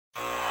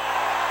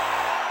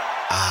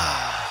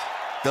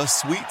The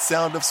sweet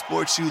sound of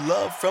sports you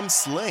love from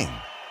Sling.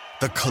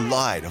 The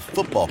collide of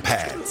football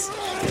pads.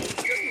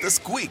 The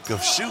squeak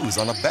of shoes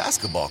on a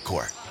basketball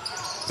court.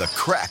 The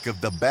crack of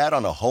the bat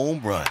on a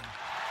home run.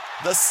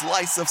 The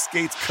slice of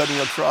skates cutting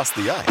across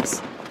the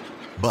ice.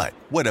 But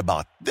what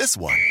about this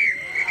one?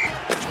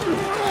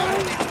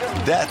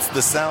 That's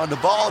the sound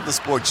of all the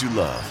sports you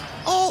love,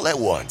 all at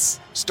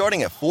once.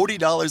 Starting at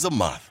 $40 a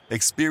month.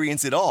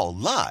 Experience it all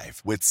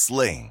live with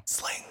Sling.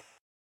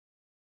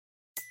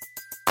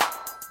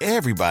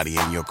 Everybody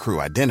in your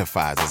crew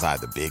identifies as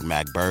either Big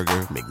Mac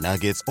Burger,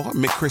 McNuggets, or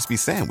McCrispy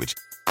Sandwich.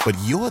 But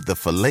you're the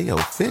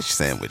Filet-O-Fish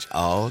Sandwich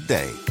all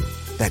day.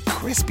 That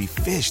crispy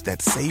fish,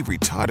 that savory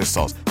tartar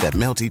sauce, that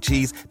melty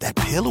cheese, that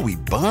pillowy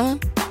bun.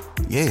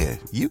 Yeah,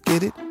 you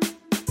get it.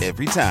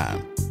 Every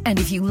time. And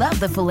if you love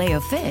the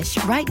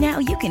Filet-O-Fish, right now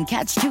you can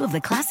catch two of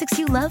the classics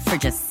you love for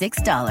just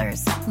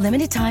 $6.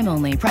 Limited time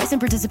only. Price and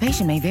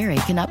participation may vary.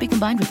 Cannot be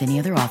combined with any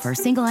other offer.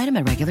 Single item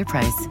at regular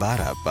price.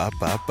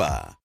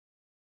 Ba-da-ba-ba-ba.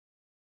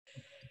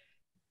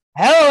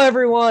 Hello,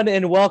 everyone,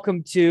 and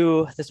welcome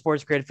to the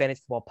Sports Grid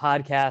Fantasy Football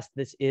Podcast.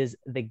 This is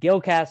the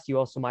Gillcast. You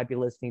also might be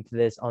listening to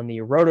this on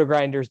the Roto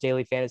Grinders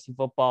Daily Fantasy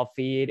Football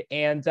feed.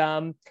 And,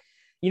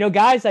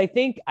 guys, I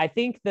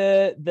think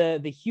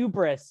the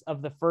hubris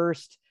of the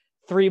first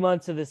 3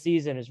 months of the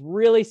season is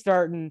really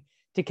starting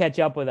to catch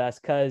up with us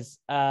because,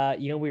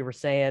 we were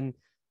saying,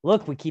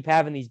 look, we keep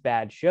having these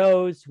bad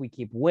shows. We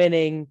keep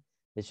winning.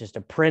 It's just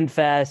a print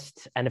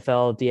fest.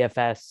 NFL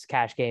DFS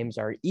cash games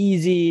are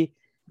easy.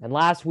 And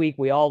last week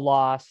we all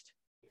lost.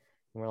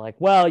 And we're like,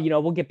 well,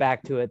 we'll get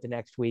back to it the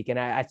next week. And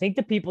I think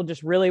the people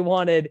just really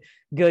wanted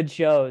good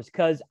shows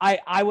because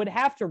I would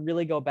have to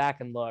really go back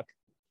and look.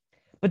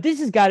 But this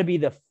has got to be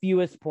the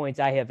fewest points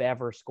I have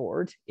ever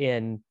scored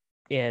in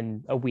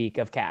a week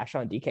of cash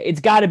on DK.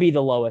 It's got to be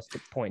the lowest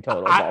point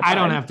total. I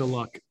don't have to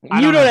look.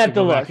 You don't have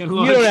to look. You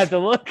don't have to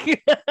look.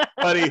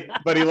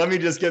 buddy, let me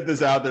just get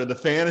this out there. The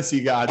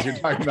fantasy gods, you're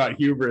talking about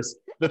hubris.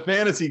 The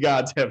fantasy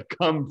gods have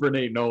come for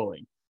Nate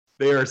Noling.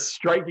 They are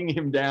striking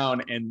him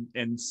down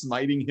and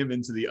smiting him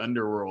into the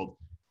underworld.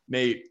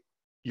 Nate,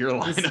 your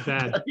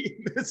lineup.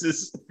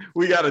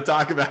 We got to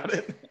talk about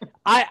it.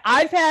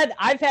 I've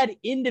had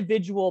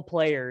individual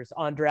players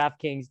on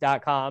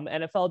DraftKings.com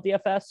NFL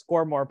DFS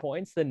score more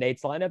points than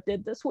Nate's lineup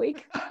did this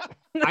week.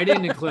 I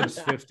didn't eclipse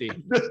 50.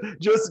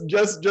 Just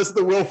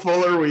the Will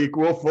Fuller week.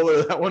 Will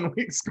Fuller that 1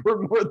 week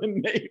scored more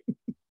than Nate.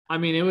 I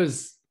mean, it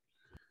was.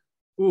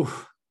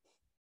 Oof.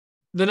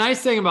 The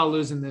nice thing about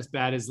losing this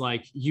bad is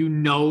you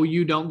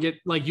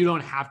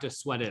don't have to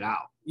sweat it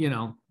out,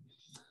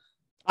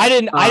 I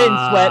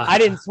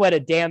didn't sweat a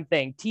damn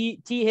thing. T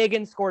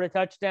Higgins scored a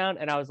touchdown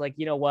and I was like,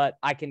 you know what?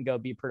 I can go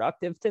be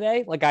productive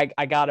today.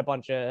 I got a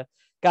bunch of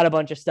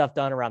stuff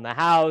done around the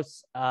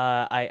house.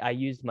 I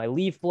used my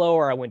leaf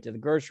blower. I went to the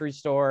grocery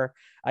store.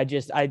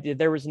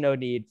 There was no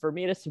need for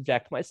me to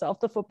subject myself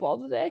to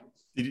football today.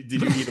 Did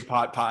you eat a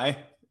pot pie?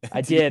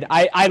 I did.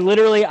 I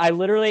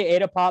literally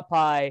ate a pot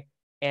pie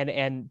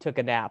and took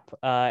a nap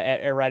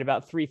at right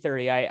about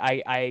 3:30.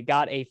 I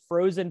got a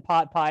frozen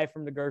pot pie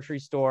from the grocery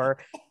store,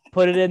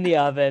 put it in the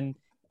oven,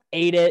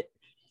 ate it,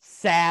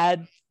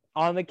 sad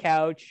on the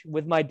couch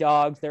with my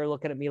dogs. They're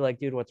looking at me like,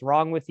 dude, what's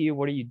wrong with you?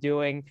 What are you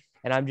doing?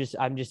 And I'm just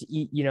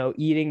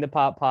eating the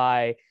pot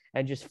pie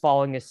and just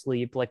falling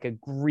asleep like a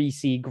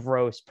greasy,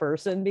 gross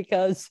person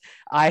because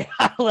I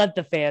let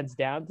the fans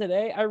down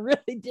today. I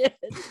really did.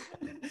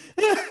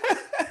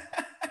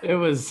 It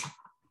was.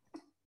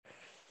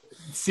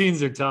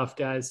 Scenes are tough,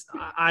 guys.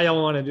 I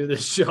don't want to do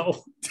this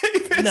show.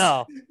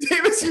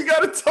 Davis, you got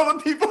to tell the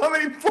people how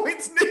many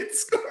points Nate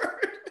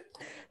scored.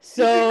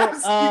 So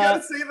you got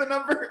to say the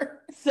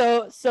number.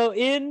 So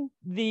in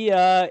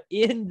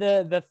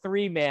the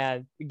three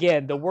man,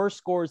 again, the worst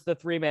scores the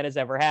three man has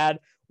ever had.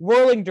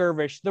 Whirling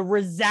Dervish, the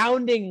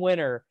resounding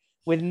winner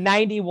with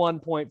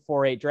 91.48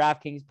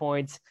 DraftKings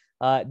points.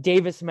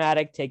 Davis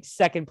Maddock takes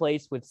second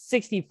place with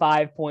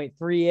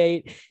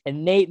 65.38,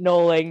 and Nate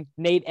Noling,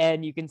 Nate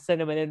N, you can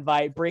send him an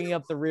invite, bringing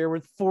up the rear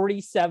with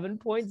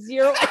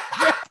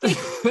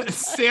 47.0.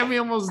 Sammy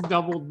almost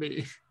doubled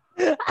me.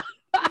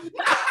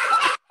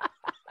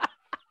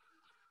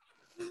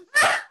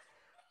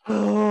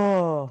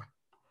 Oh,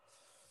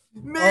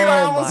 Nate,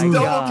 I almost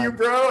doubled you,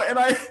 bro, and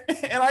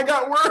I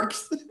got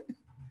worse.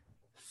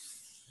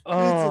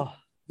 Oh.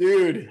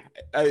 Dude,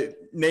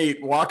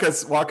 Nate, walk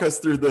us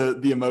through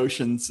the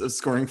emotions of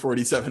scoring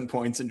 47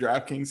 points in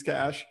DraftKings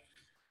cash.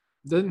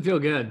 Doesn't feel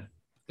good.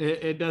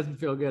 It doesn't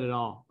feel good at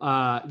all.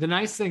 The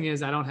nice thing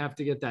is I don't have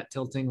to get that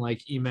tilting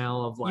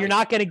email of you're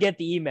not going to get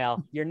the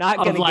email. You're not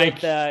going to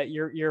get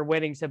your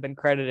winnings have been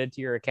credited to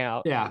your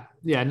account. Yeah,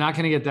 not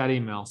going to get that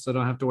email, so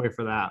don't have to wait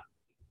for that.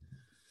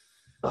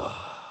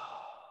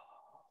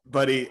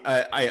 Buddy,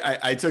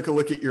 I took a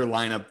look at your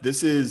lineup.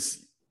 This is.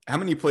 How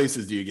many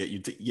places do you get? You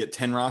get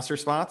 10 roster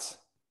spots?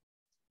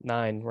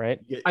 9, right?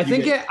 I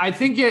think at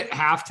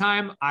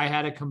halftime, I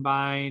had a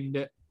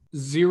combined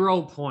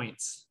 0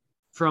 points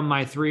from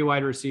my 3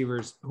 wide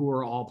receivers who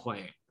were all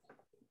playing.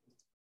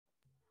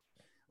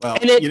 Well,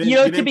 And it, you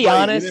know, to be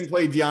honest, you didn't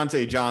play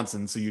Deontay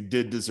Johnson, so you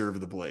did deserve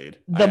the blade.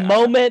 The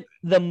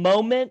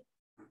moment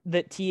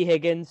that T.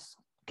 Higgins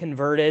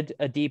converted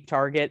a deep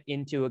target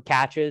into a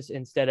catches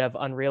instead of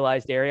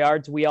unrealized air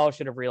yards, we all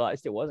should have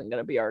realized it wasn't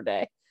going to be our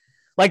day.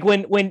 Like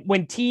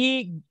when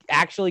T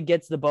actually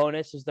gets the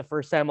bonus, is the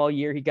first time all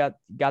year he got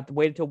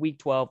waited till week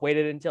 12,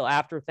 waited until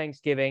after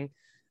Thanksgiving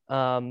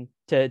to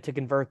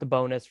convert the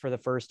bonus for the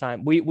first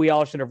time. We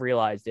all should have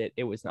realized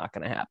it was not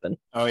going to happen.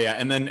 Oh yeah,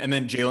 and then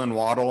Jalen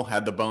Waddle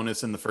had the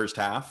bonus in the first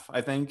half,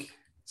 I think.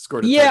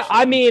 Scored a Yeah, touchdown.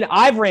 I mean,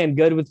 I've ran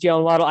good with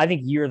Jalen Waddle. I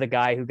think you're the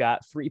guy who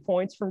got 3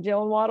 points from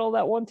Jalen Waddle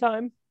that one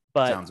time.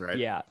 But sounds right.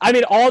 Yeah, I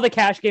mean, all the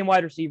cash game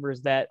wide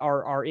receivers that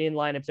are in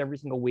lineups every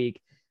single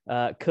week,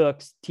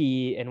 Cooks,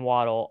 T, and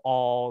Waddle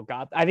all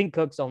got. I think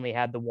Cooks only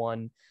had the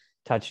one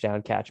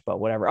touchdown catch, but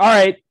whatever. All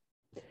right.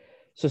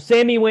 So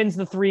Sammy wins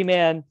the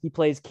 3-man. He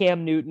plays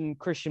Cam Newton,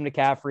 Christian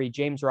McCaffrey,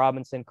 James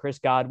Robinson, Chris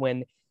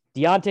Godwin,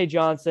 Deontay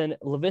Johnson,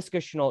 Laviska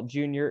Shenault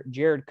Jr.,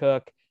 Jared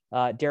Cook,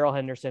 Darrell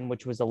Henderson,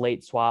 which was a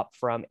late swap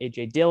from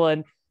A.J.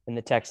 Dillon in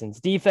the Texans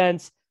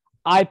defense.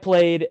 I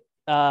played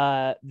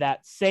that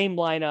same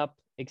lineup,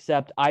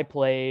 except I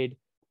played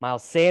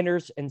Miles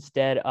Sanders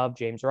instead of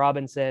James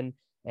Robinson,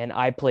 and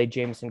I played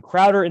Jamison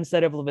Crowder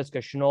instead of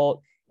Laviska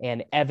Shenault,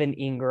 and Evan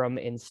Ingram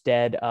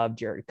instead of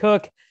Jared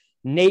Cook.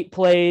 Nate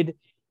played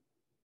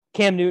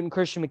Cam Newton,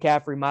 Christian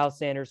McCaffrey, Miles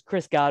Sanders,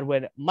 Chris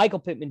Godwin, Michael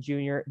Pittman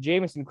Jr.,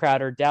 Jamison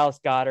Crowder, Dallas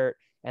Goedert,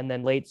 and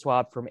then late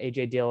swap from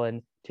A.J.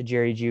 Dillon to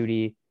Jerry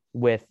Jeudy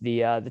with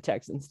the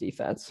Texans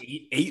defense.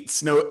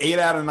 8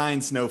 out of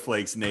 9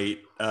 snowflakes,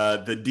 Nate.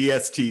 The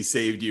DST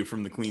saved you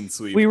from the clean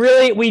sweep.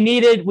 We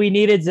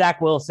needed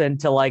Zach Wilson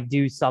to like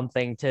do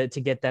something to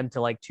get them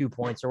to like 2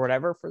 points or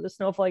whatever for the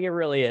snowflake. It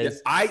really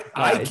is. I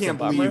can't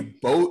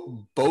believe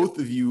both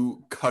of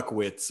you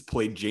cuckwits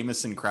played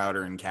Jamison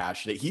Crowder in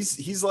cash.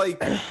 He's like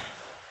the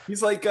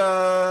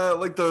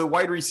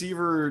wide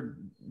receiver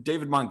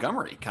David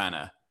Montgomery kind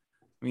of.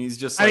 I mean, he's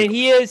just. Like, I mean,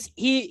 he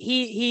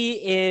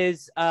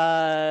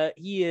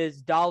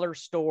is dollar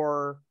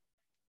store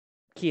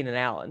Keenan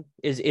Allen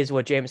is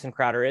what Jamison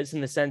Crowder is,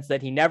 in the sense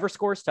that he never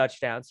scores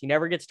touchdowns, he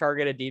never gets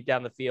targeted deep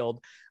down the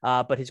field,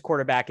 but his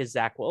quarterback is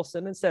Zach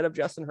Wilson instead of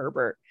Justin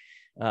Herbert.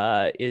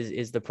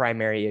 Is the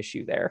primary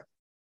issue there.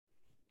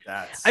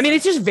 I mean,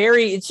 it's just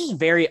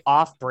very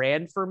off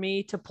brand for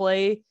me to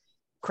play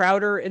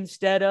Crowder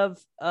instead of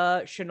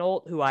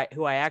Shenault, who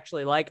I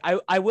actually like.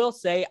 I will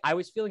say I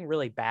was feeling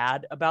really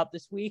bad about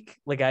this week.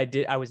 Like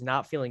I was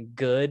not feeling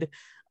good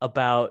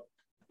about,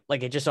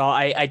 like, it just all,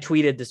 I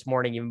tweeted this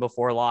morning even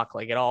before lock,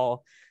 like it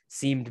all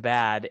seemed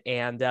bad.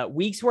 And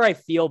weeks where I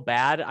feel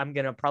bad, I'm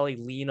going to probably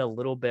lean a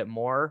little bit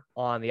more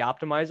on the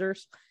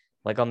optimizers,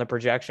 like on the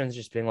projections,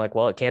 just being like,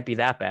 well, it can't be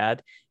that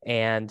bad.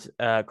 And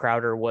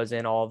Crowder was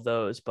in all of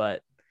those,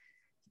 but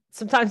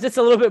sometimes it's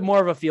a little bit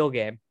more of a feel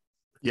game.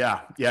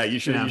 Yeah. You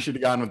should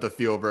have gone with the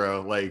feel,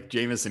 bro. Like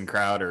Jamison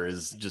Crowder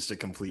is just a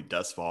complete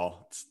dust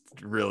fall. It's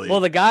really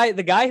well. The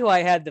guy who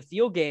I had the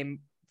feel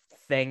game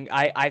thing,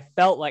 I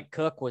felt like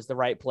Cook was the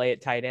right play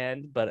at tight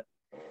end, but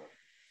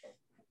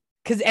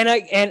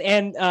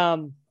I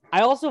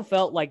also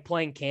felt like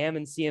playing Cam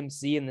and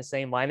CMC in the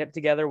same lineup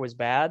together was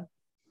bad.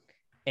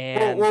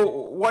 And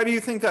well, why do you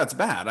think that's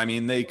bad? I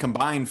mean, they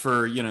combined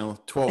for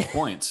 12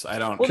 points. I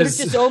don't. Well, there's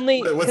just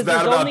only what's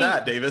bad about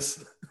that,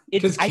 Davis?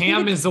 Because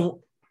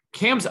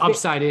Cam's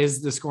upside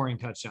is the scoring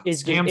touchdowns.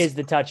 Is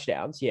the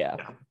touchdowns, yeah.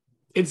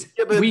 But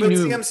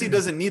CMC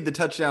doesn't need the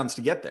touchdowns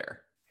to get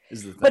there.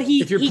 Is the thing. But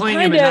if you're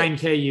playing him at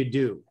 9K, you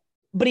do.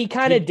 But he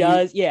kind of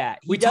does, yeah.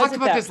 We talked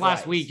about this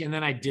last week, and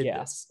then I did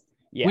this.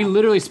 Yeah. We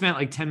literally spent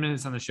like 10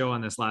 minutes on the show on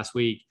this last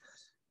week,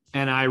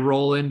 and I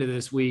roll into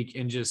this week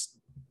and just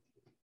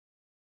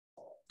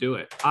do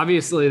it.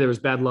 Obviously, there was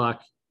bad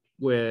luck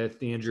with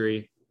the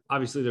injury.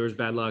 Obviously, there was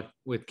bad luck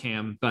with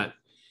Cam, but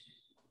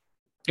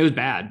it was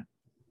bad.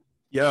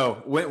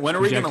 Yo, when are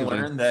we going to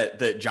learn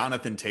that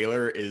Jonathan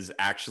Taylor is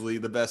actually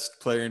the best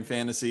player in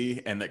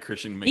fantasy, and that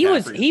Christian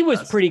McCaffrey he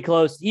was pretty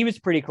close. He was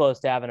pretty close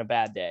to having a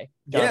bad day.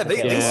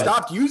 They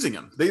stopped using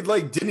him. They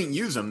didn't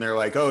use him. They're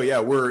like, oh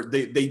yeah,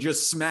 they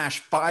just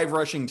smashed 5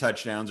 rushing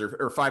touchdowns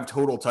or 5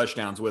 total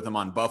touchdowns with him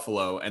on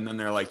Buffalo, and then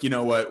they're like, you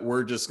know what,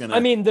 we're just gonna.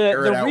 I mean,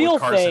 the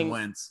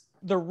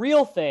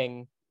real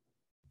thing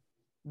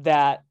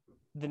that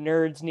the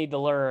nerds need to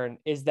learn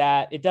is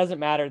that it doesn't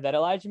matter that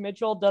Elijah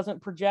Mitchell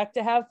doesn't project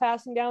to have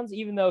passing downs,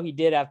 even though he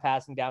did have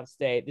passing down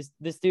state.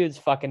 This dude's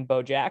fucking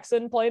Bo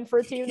Jackson playing for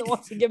a team that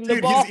wants to give him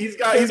the ball. He's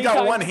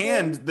got one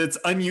hand that's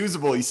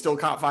unusable. He still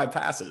caught 5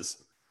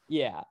 passes.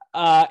 Yeah.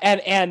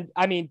 And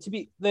I mean, to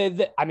be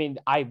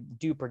I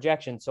do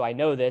projections, so I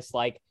know this.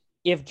 Like,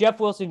 if Jeff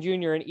Wilson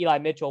Jr. and Eli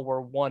Mitchell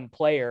were one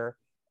player,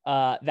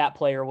 that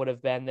player would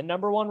have been the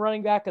number 1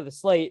 running back of the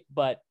slate,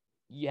 but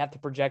you have to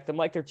project them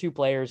like they're 2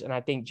 players. And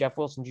I think Jeff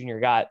Wilson Jr.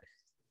 got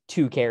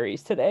 2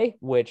 carries today,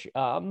 which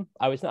I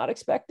was not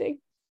expecting.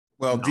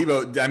 Well,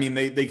 Debo, I mean,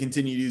 they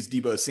continue to use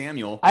Debo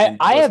Samuel.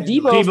 I have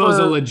Debo. Debo's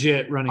a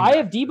legit running back. I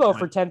have Debo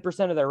for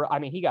 10% of their, I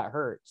mean, he got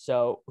hurt.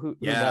 So who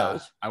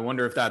knows? I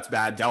wonder if that's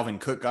bad. Dalvin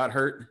Cook got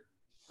hurt.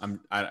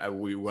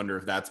 We wonder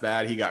if that's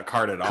bad. He got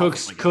carted off.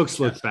 Cooks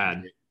looked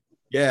bad.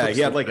 Yeah, Cooks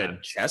he had like a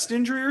chest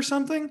injury or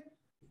something.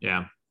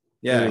 Yeah.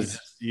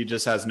 He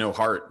just has no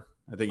heart.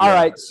 I think. All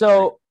right,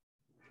 so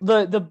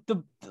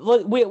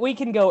we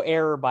can go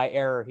error by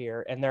error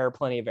here, and there are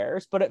plenty of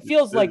errors, but it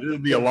feels like it'll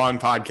be a long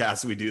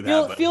podcast. We do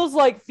that. Feels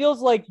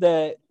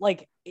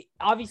like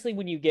obviously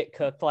when you get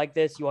cooked like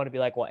this, you want to be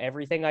like, well,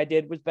 everything I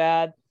did was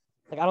bad.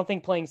 Like, I don't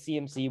think playing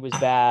CMC was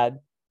bad.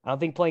 I don't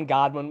think playing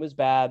Godwin was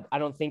bad. I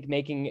don't think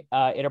making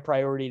it a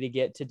priority to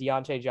get to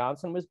Deontay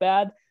Johnson was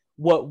bad.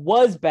 What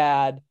was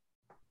bad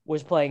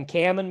was playing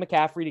Cam and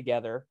McCaffrey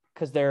together,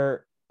 because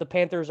the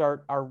Panthers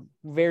are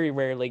very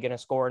rarely going to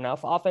score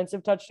enough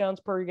offensive touchdowns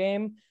per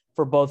game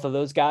for both of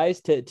those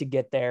guys to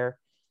get there.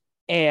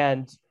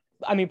 And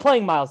I mean,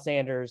 playing Miles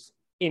Sanders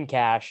in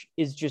cash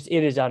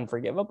is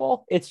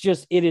unforgivable. It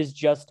is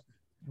just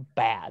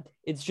bad.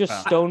 It's just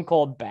stone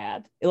cold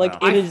bad.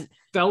 I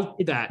felt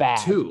that bad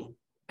too.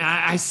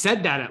 I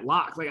said that at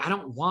lock. Like, I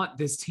don't want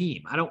this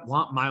team. I don't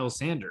want Miles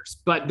Sanders,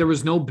 but there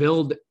was no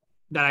build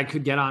that I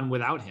could get on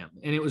without him.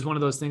 And it was one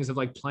of those things of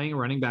like playing a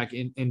running back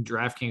in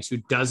DraftKings who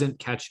doesn't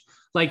catch,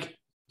 like,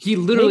 he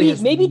literally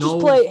maybe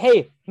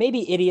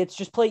idiots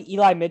just play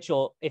Eli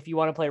Mitchell if you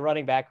want to play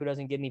running back who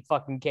doesn't get any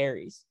fucking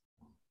carries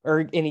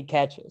or any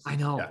catches. I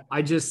know. Yeah.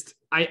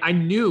 I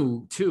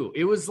knew too.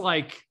 It was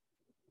like,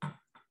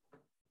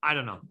 I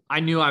don't know. I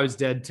knew I was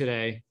dead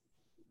today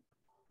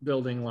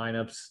building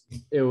lineups.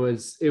 It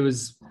was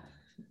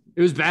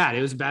bad.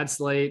 It was a bad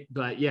slate,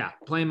 but yeah,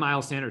 playing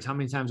Miles Sanders. How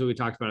many times have we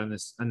talked about on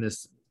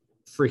this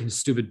freaking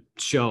stupid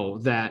show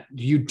that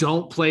you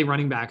don't play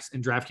running backs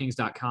in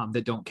DraftKings.com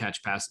that don't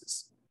catch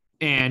passes?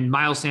 And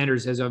Miles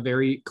Sanders has a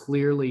very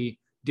clearly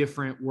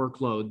different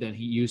workload than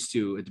he used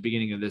to at the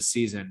beginning of this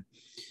season.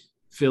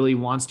 Philly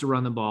wants to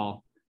run the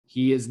ball.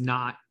 He is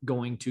not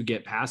going to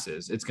get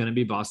passes. It's going to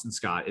be Boston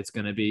Scott. It's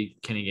going to be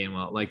Kenny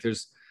Gainwell.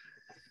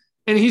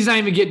 And he's not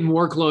even getting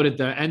workload at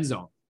the end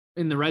zone,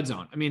 in the red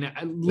zone. I mean,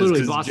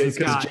 literally Boston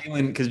Scott.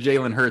 Because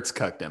Jalen Hurts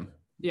cucked him.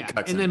 Yeah.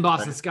 And then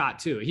Boston Scott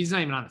too. He's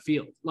not even on the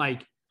field.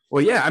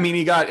 Well, yeah. I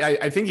mean,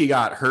 I think he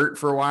got hurt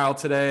for a while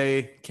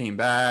today, came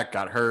back,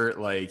 got hurt.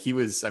 Like, he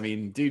was, I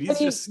mean, dude, he's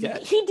just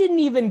sketch. He didn't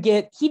even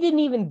get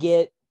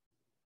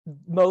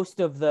most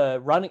of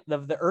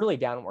the early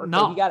down work.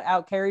 No. He got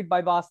out carried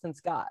by Boston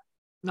Scott.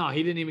 No,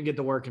 he didn't even get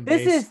the work in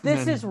base.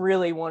 This is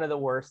really one of the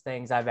worst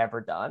things I've ever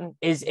done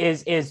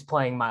is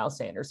playing Miles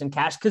Sanders in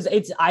cash, because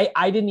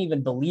I didn't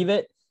even believe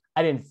it.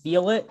 I didn't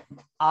feel it.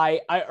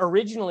 I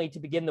originally, to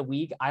begin the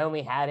week, I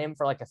only had him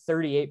for like a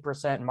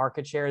 38%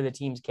 market share of the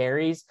team's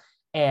carries.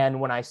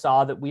 And when I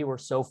saw that we were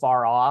so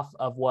far off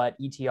of what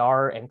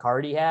ETR and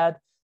Cardi had,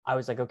 I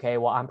was like, okay,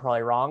 well, I'm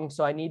probably wrong,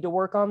 so I need to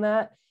work on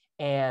that.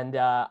 And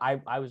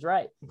I was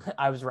right.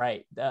 I was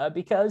right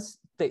because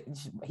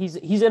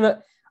he's in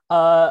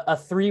a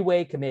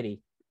three-way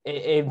committee,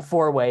 in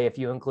four-way if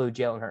you include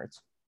Jalen Hurts.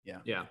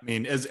 Yeah. I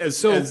mean, as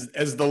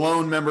the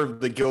lone member of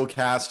the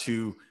Gillcast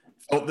who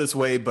felt this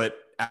way, but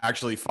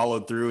actually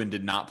followed through and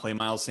did not play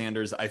Miles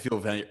Sanders, I feel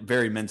very,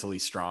 very mentally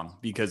strong,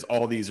 because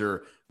all these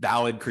are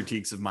valid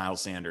critiques of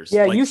Miles Sanders.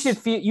 Yeah, you should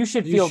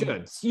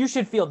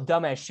feel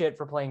dumb as shit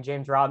for playing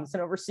James Robinson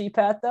over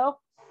CPAT though.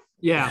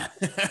 Yeah.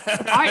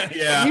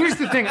 Here's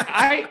the thing.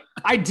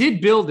 I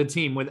did build a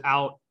team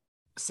without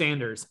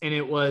Sanders, and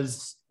it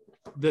was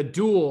the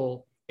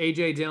dual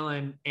AJ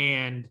Dillon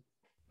and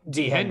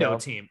Hendo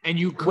team, and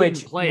you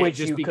couldn't play it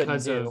just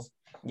because of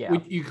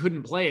you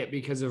couldn't play it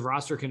because of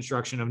roster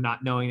construction of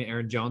not knowing the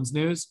Aaron Jones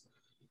news.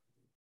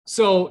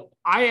 So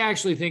I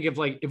actually think if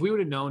we would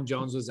have known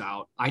Jones was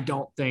out, I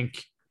don't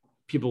think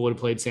people would have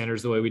played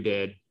Sanders the way we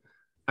did.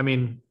 I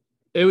mean,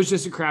 it was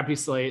just a crappy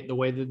slate, the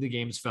way that the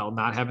games fell,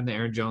 not having the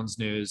Aaron Jones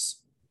news,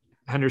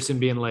 Henderson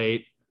being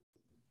late.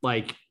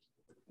 So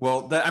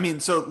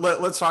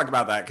let's talk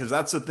about that, because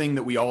that's the thing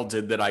that we all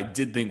did that I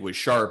did think was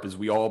sharp, is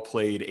we all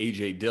played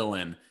AJ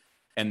Dillon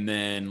and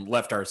then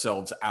left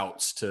ourselves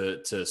outs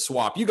to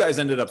swap. You guys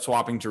ended up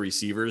swapping to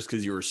receivers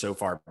because you were so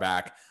far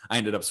back. I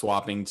ended up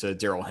swapping to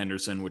Darrell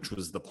Henderson, which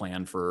was the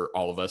plan for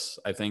all of us,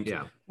 I think.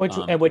 Yeah. Which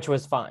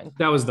was fine.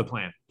 That was the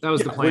plan.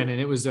 And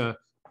it was the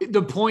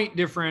point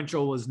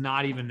differential was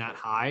not even that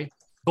high.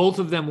 Both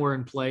of them were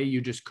in play.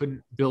 You just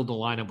couldn't build a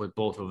lineup with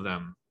both of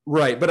them.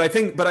 Right. But I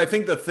think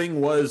the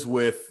thing was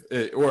with,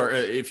 or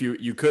if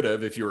you could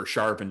have, if you were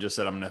sharp and just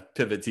said, I'm going to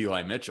pivot to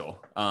Eli Mitchell.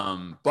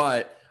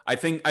 But I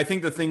think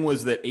the thing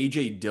was that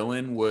AJ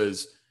Dillon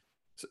was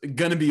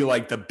going to be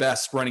like the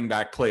best running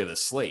back play of the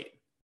slate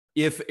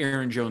if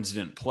Aaron Jones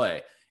didn't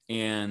play.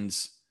 And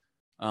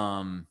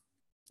I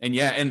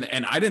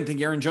didn't think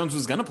Aaron Jones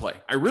was going to play.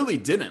 I really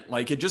didn't.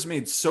 Like, it just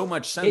made so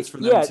much sense for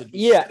them to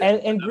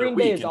and Green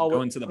Bay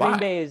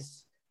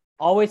is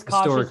always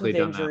cautious with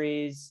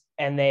injuries,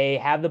 and they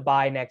have the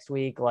bye next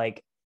week.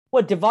 Like,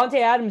 what,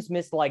 Devontae Adams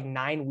missed like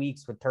 9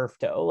 weeks with turf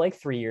toe like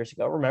 3 years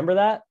ago. Remember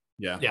that?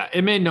 Yeah. Yeah.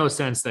 It made no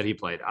sense that he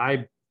played.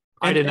 I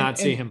did not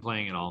see him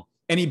playing at all.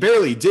 And he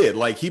barely did.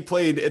 Like, he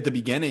played at the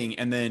beginning,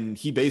 and then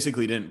he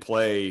basically didn't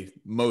play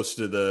most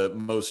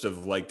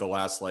of like the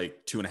last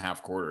like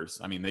 2.5 quarters.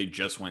 I mean, they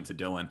just went to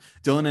Dylan.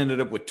 Dylan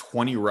ended up with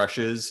 20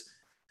 rushes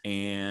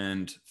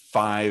and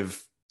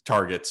 5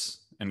 targets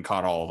and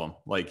caught all of them.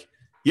 Like,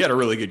 he had a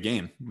really good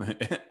game,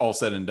 all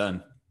said and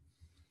done.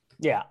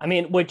 Yeah, I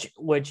mean, which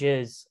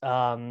is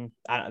I don't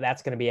know,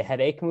 that's going to be a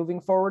headache moving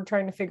forward,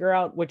 trying to figure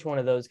out which one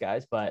of those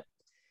guys. But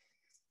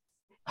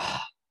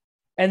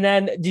and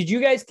then, did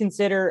you guys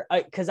consider?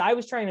 Because I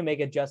was trying to make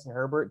a Justin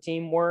Herbert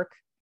team work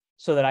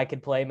so that I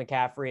could play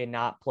McCaffrey and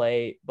not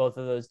play both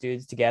of those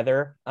dudes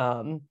together.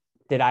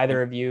 Did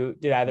either of you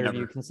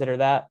consider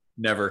that?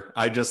 Never.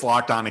 I just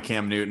locked on to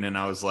Cam Newton, and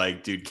I was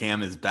like, dude,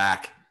 Cam is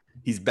back.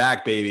 He's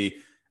back, baby.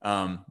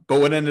 But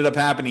what ended up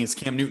happening is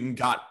Cam Newton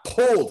got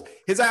pulled.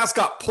 His ass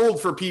got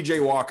pulled for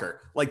PJ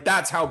Walker. Like,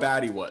 that's how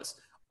bad he was.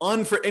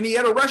 And he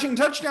had a rushing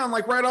touchdown,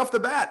 like, right off the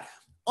bat.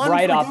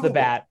 Right off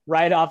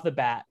the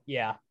bat.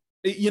 Yeah.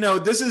 You know,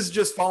 this is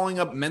just following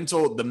up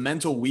the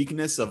mental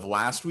weakness of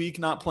last week,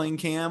 not playing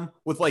Cam,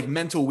 with like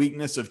mental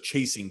weakness of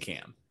chasing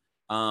Cam.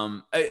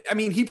 I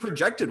mean, he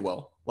projected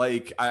well.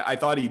 Like, I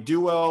thought he'd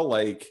do well.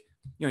 Like,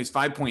 you know, he's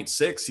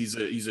 5.6.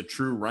 He's a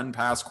true run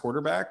pass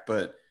quarterback,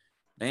 but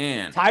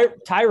man,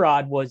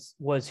 Tyrod was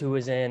who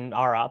was in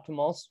our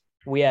optimals.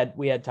 We had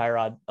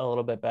Tyrod a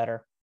little bit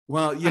better.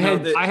 Well,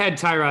 I had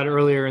Tyrod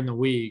earlier in the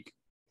week.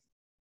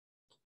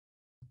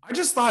 I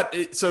just thought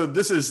so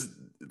this is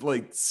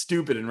like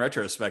stupid in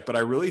retrospect, but I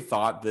really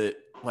thought that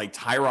like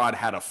Tyrod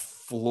had a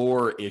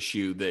floor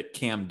issue that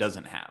Cam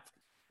doesn't have.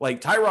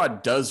 Like,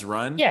 Tyrod does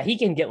run. Yeah, he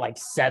can get like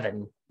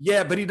 7.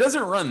 Yeah, but he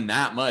doesn't run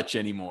that much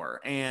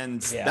anymore.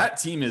 And that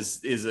team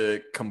is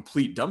a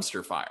complete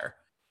dumpster fire.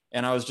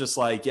 And I was just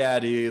like, yeah,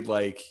 dude,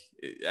 like,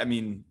 I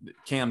mean,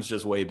 Cam's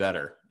just way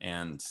better.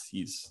 And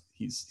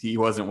he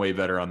wasn't way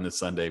better on this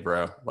Sunday,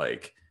 bro.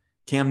 Like,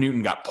 Cam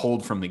Newton got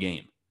pulled from the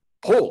game.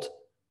 Pulled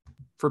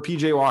for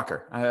PJ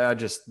Walker.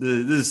 This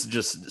is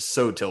just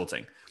so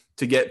tilting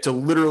to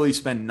literally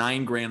spend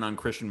 $9,000 on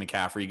Christian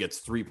McCaffrey. He gets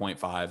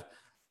 3.5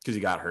 because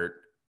he got hurt.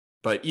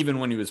 But even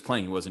when he was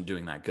playing, he wasn't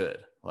doing that good.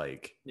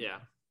 Like, yeah,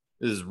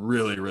 this is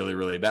really, really,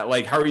 really bad.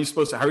 Like, how are you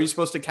supposed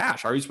to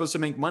cash? How are you supposed to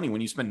make money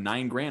when you spend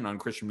 $9,000 on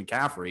Christian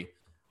McCaffrey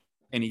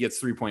and he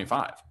gets 3.5?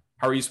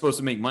 How are you supposed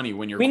to make money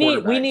when we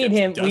need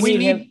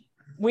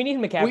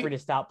McCaffrey to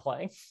stop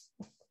playing.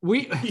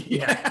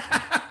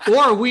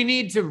 Or we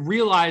need to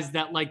realize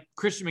that like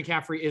Christian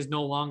McCaffrey is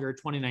no longer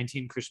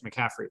 2019 Christian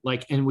McCaffrey.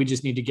 Like, and we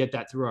just need to get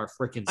that through our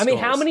freaking. I mean,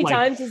 how many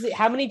times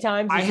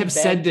I have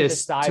said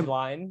this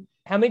sideline?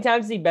 How many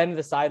times has he been to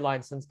the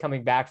sideline since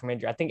coming back from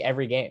injury? I think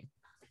every game.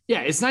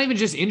 Yeah, it's not even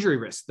just injury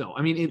risk though.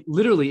 I mean, it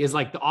literally is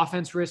like the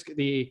offense risk,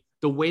 the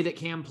way that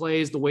Cam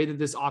plays, the way that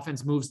this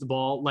offense moves the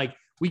ball. Like,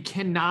 we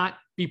cannot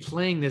be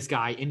playing this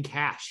guy in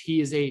cash.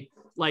 He is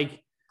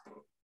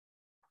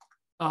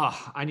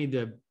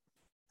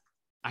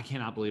I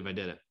cannot believe I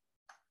did it.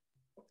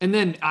 And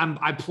then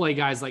I play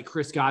guys like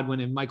Chris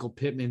Godwin and Michael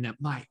Pittman.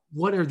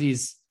 What are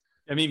these?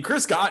 I mean,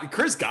 Chris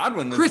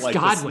Godwin was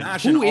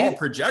smashing all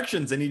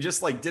projections, and he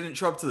just like didn't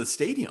show up to the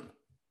stadium.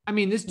 I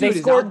mean, this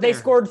dude they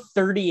scored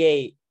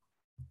 38,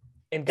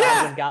 and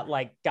Godwin got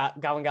like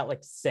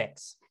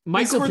 6.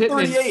 Michael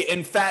Pittman 38,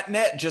 and Fat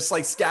Net just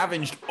like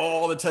scavenged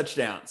all the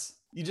touchdowns.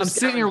 I'm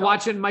sitting here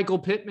watching Michael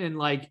Pittman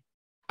like.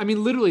 I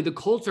mean, literally, the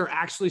Colts are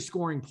actually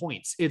scoring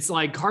points. It's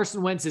like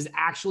Carson Wentz is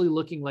actually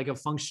looking like a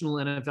functional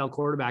NFL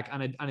quarterback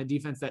on a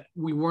defense that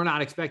we were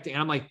not expecting.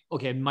 And I'm like,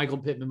 okay, Michael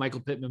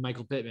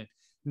Pittman.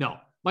 No,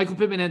 Michael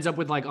Pittman ends up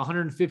with like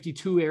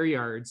 152 air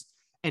yards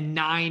and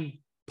 9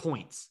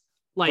 points.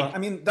 Like, well, I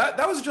mean,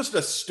 that was just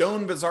a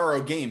stone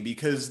bizarro game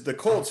because the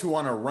Colts, who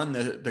want to run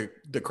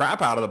the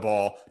crap out of the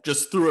ball,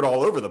 just threw it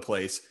all over the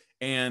place.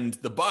 And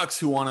the Bucs,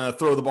 who want to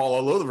throw the ball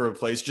all over the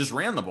place, just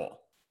ran the ball.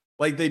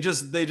 Like, they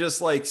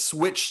just like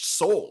switched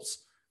souls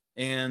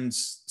and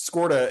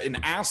scored an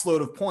ass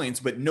load of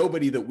points, but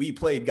nobody that we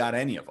played got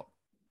any of them.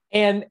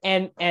 And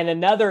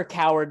another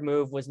coward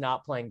move was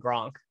not playing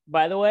Gronk,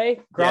 by the way.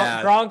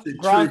 Gronk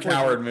true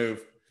coward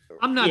move.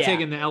 I'm not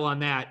taking the L on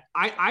that.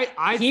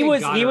 He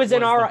was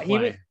in our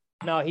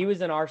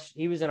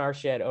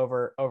shit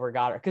over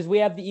Goddard because we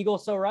have the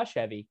Eagles so rush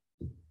heavy.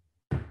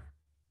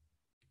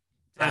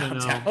 I don't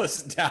know.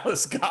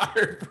 Dallas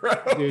Goddard, bro.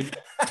 Dude.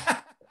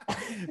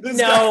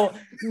 No,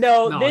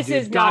 this dude,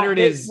 is Goddard.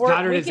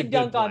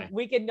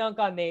 We can dunk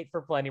on Nate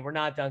for plenty. We're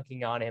not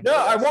dunking on him. No,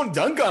 I won't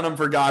dunk on him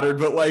for Goddard,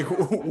 but like,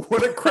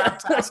 what a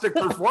craptastic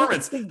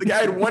performance! The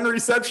guy had 1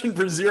 reception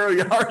for 0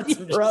 yards,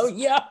 bro.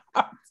 Yeah,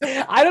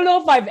 I don't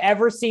know if I've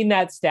ever seen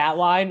that stat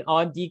line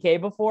on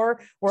DK before,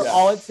 where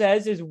all it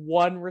says is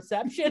 1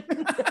 reception.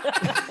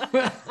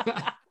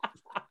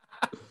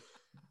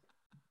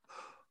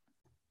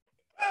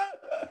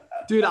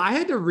 Dude, I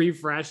had to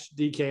refresh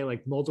DK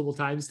like multiple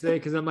times today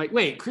because I'm like,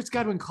 wait, Chris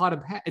Godwin caught a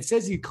pass. It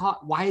says he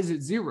caught. Why is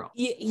it 0?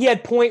 He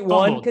had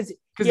 0.1 because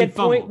He had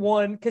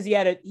 0.1 because he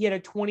had a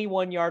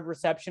 21-yard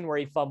reception where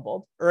he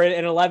fumbled, or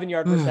an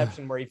 11-yard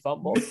reception where he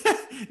fumbled.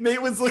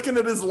 Nate was looking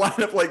at his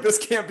lineup like, this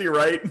can't be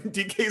right.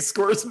 DK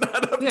scores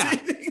not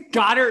updating.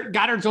 Yeah.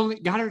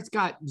 Goddard's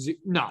got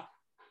no.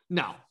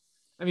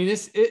 I mean,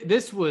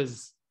 this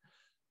was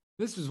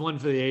one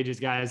for the ages,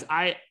 guys.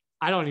 I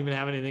don't even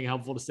have anything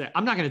helpful to say.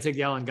 I'm not going to take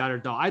the L on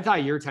Goddard though. I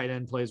thought your tight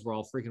end plays were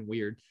all freaking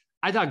weird.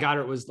 I thought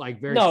Goddard was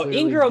like very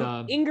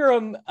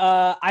Ingram.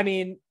 I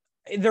mean,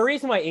 the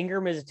reason why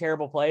Ingram is a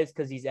terrible play is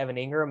because he's Evan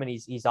Ingram and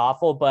he's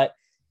awful. But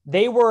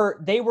they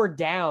were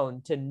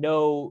down to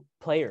no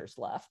players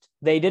left.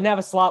 They didn't have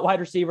a slot wide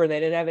receiver and they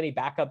didn't have any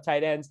backup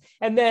tight ends.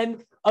 And then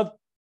a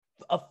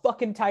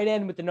fucking tight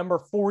end with the number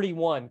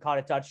 41 caught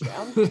a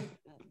touchdown.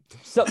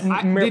 So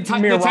the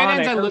tight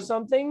ends or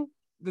something.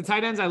 The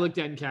tight ends I looked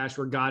at in cash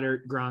were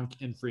Goddard, Gronk,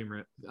 and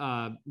Freeman.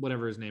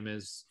 Whatever his name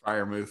is.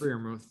 Freiermuth.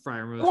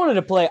 I wanted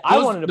to play.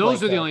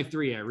 Those are the only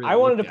three I really. I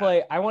wanted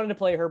to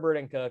play Herbert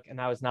and Cook,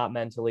 and I was not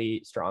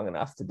mentally strong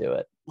enough to do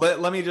it.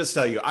 Let me just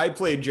tell you, I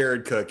played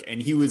Jared Cook,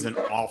 and he was an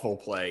awful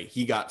play.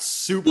 He got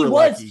super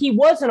lucky. He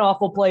was an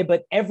awful play,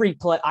 but every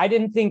play, I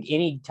didn't think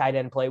any tight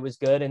end play was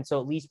good, and so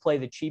at least play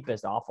the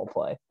cheapest awful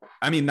play.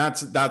 I mean,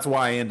 that's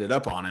why I ended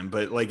up on him.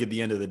 But like at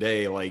the end of the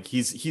day, like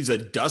he's a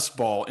dust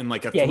ball in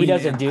like a he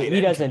doesn't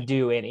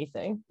do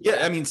anything. Yeah,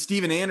 I mean,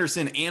 Steven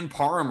Anderson and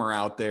Parham are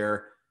out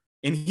there,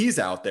 and he's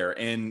out there,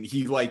 and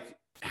he like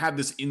had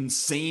this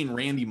insane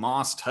Randy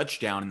Moss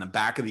touchdown in the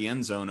back of the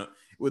end zone.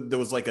 There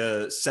was like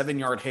a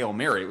 7-yard Hail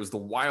Mary. It was the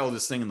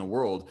wildest thing in the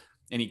world.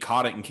 And he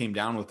caught it and came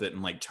down with it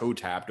and like toe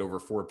tapped over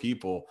 4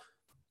 people.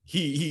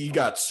 He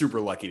got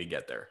super lucky to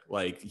get there.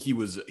 Like he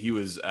was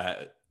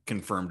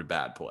confirmed a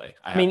bad play.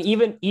 I mean,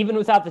 even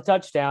without the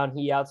touchdown,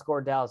 he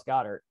outscored Dallas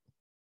Goedert.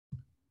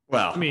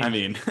 Well, I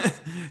mean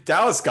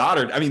Dallas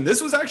Goedert,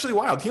 this was actually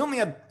wild. He only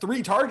had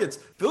 3 targets.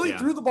 Philly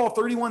threw the ball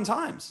 31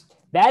 times.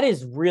 That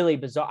is really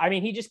bizarre. I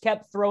mean, he just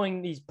kept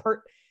throwing these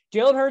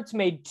Jalen Hurts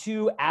made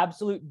 2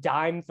 absolute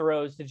dime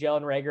throws to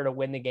Jalen Reagor to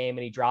win the game,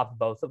 and he dropped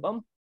both of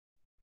them.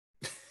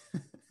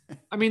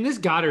 I mean, this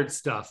Goddard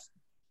stuff.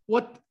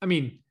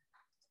 Literally,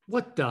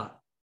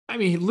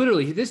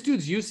 this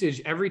dude's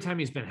usage every time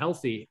he's been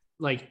healthy.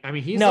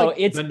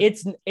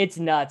 It's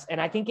nuts.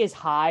 And I think his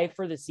high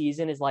for the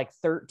season is like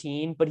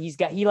 13, but he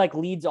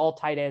leads all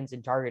tight ends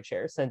in target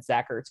share since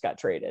Zach Ertz got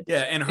traded.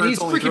 Yeah, and Hurts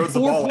only throws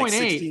the ball like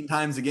 16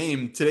 times a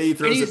game. Today he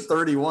throws it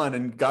 31,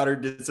 and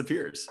Goddard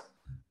disappears.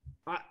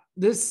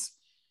 This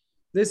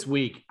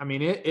week,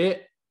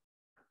 it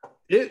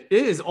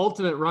is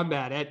ultimate run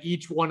bad at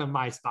each one of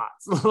my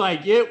spots.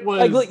 Like it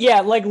was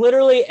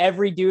literally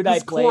every dude I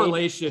played.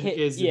 Correlation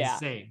is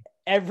insane.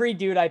 Every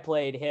dude I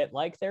played hit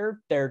like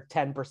their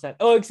 10%.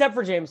 Oh, except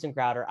for Jamison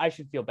Crowder. I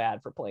should feel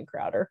bad for playing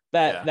Crowder.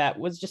 That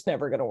was just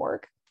never going to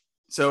work.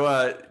 So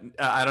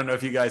I don't know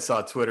if you guys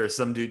saw Twitter.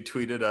 Some dude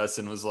tweeted us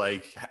and was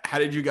like, "How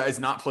did you guys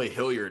not play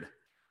Hilliard?"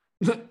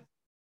 And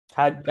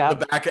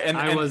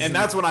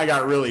that's when I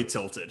got really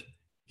tilted.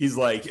 He's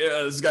like,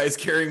 "Yeah, this guy's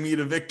carrying me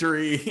to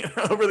victory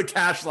over the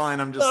cash line."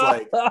 I'm just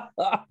like,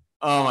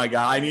 "Oh my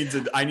god,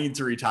 I need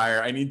to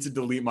retire. I need to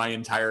delete my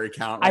entire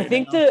account." I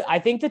think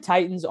the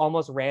Titans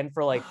almost ran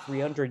for like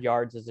 300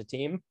 yards as a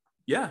team.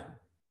 Yeah,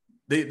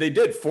 they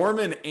did.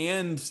 Foreman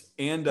and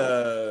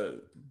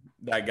that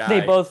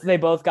guy. They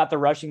both got the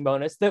rushing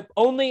bonus. The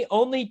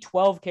only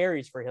 12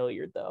 carries for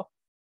Hilliard though.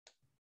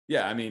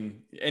 Yeah, I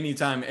mean,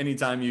 anytime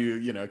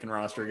you can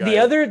roster a guy.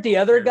 The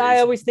other guy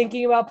I was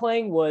thinking about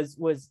playing was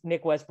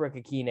Nick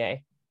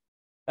Westbrook-Akine.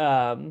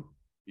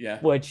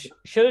 Which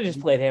should have just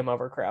played him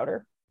over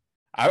Crowder.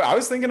 I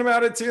was thinking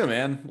about it too,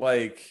 man.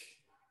 Like,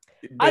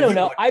 I don't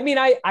know. I mean,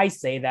 I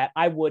say that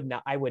I would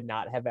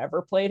not have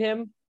ever played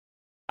him.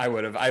 I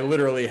would have. I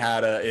literally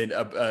had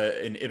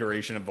an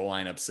iteration of the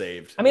lineup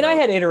saved. I mean, I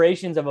had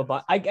iterations of a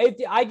bunch.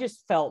 I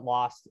just felt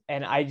lost,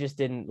 and I just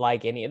didn't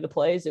like any of the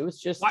plays. It was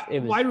just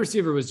wide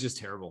receiver was just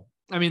terrible.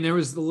 I mean, there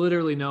was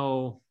literally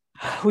no.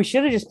 We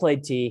should have just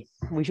played T.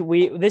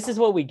 This is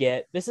what we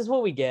get. This is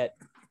what we get.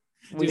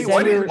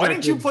 Why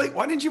didn't you play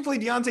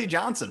Deontay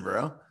Johnson,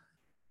 bro?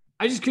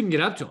 I just couldn't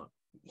get up to him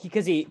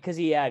because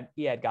he had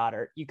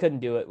Goddard. You couldn't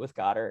do it with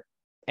Goddard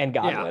and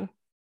Godwin. Yeah.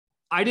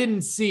 I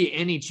didn't see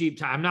any cheap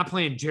time. I'm not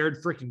playing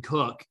Jared freaking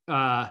Cook.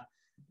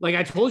 Like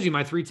I told you,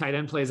 my 3 tight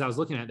end plays I was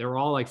looking at, they were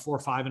all like 4 or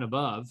 5 and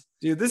above.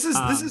 Dude, this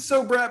is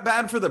so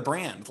bad for the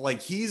brand.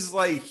 Like he had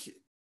a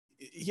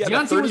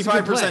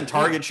 35%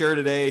 target share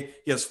today.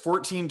 He has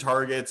 14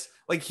 targets.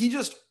 Like he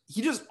just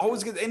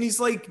always gets, and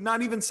he's like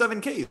not even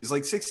 7K. He's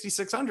like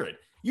 6,600.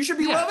 You should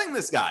be loving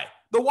this guy.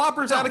 The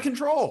Whopper's out of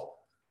control.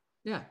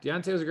 Yeah,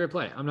 Deontay was a great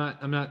play. I'm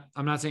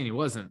not saying he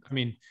wasn't. I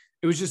mean,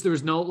 it was just there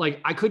was no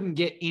I couldn't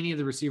get any of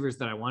the receivers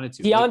that I wanted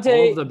to.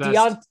 Deontay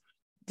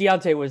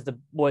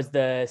was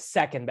the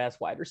second best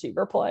wide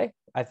receiver play,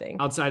 I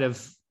think, outside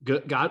of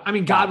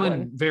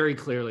Godwin very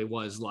clearly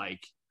was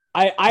like.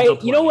 I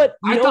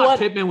thought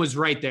Pittman was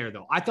right there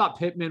though. I thought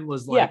Pittman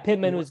was like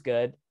Pittman was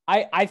good.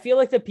 I feel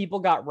like the people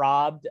got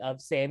robbed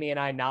of Sammy and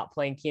I not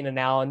playing Keenan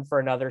Allen for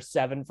another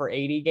 7 for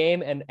 80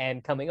 game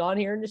and coming on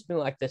here and just being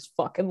like, this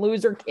fucking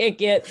loser can't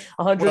get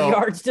 100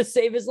 yards to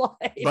save his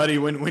life. Buddy,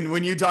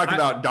 when you talk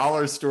about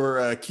dollar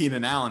store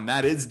Keenan Allen,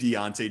 that is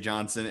Deontay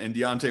Johnson, and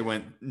Deontay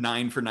went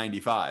 9 for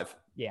 95.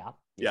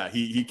 Yeah,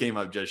 he came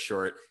up just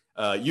short.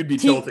 You'd be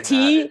tilting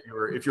that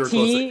if you were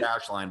close to the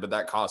cash line, but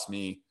that cost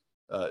me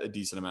a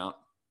decent amount.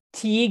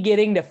 T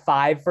getting to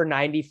 5 for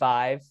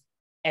 95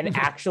 and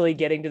actually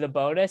getting to the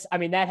bonus. I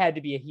mean, that had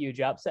to be a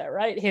huge upset,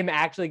 right? Him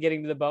actually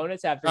getting to the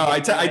bonus after. I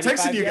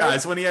texted you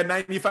guys when he had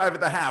 95 at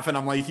the half, and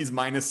I'm like, he's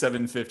minus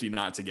 750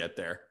 not to get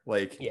there.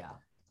 Like, yeah.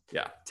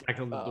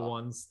 Tackle the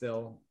one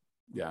still.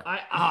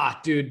 Yeah.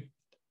 Dude,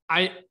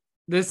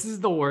 this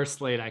is the worst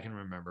slate I can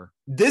remember.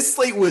 This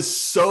slate was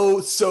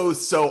so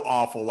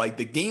awful. Like,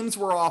 the games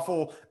were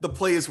awful. The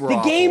plays were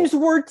awful. The games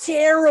were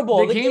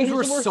terrible. The games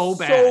were so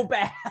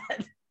bad.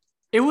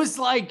 It was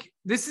like,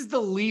 this is the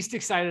least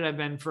excited I've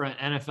been for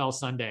an NFL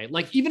Sunday.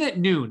 Like, even at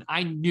noon,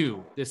 I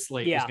knew this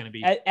slate was going to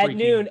be at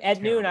noon. At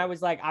noon, I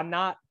was like, I'm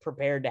not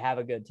prepared to have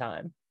a good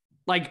time.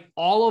 Like,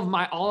 all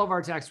of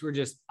our texts were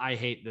just, I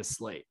hate this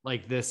slate.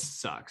 Like, this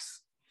sucks.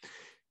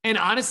 And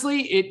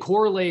honestly, it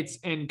correlates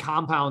and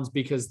compounds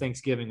because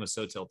Thanksgiving was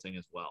so tilting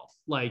as well.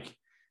 Like,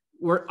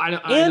 I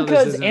know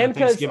this isn't a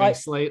Thanksgiving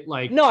slate.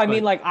 Like, no, I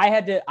mean, like, I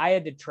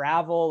had to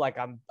travel. Like,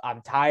 I'm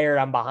tired.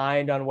 I'm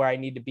behind on where I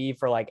need to be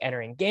for like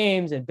entering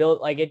games and build.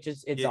 Like,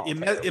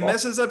 it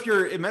messes up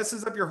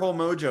your whole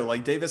mojo.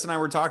 Like Davis and I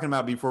were talking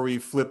about before we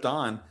flipped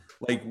on.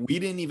 Like, we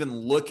didn't even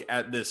look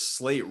at this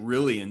slate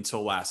really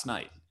until last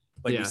night.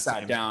 Like, we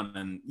sat down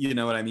and you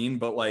know what I mean.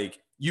 But like,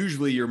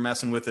 usually you're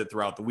messing with it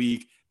throughout the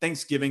week.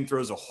 Thanksgiving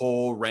throws a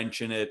whole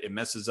wrench in it. It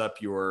messes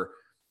up your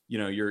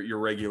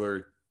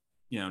regular,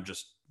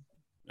 just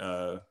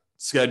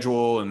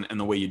schedule and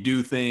the way you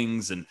do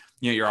things. And,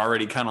 you're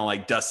already kind of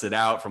like dusted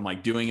out from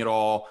like doing it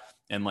all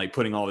and like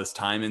putting all this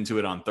time into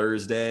it on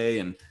Thursday.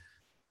 And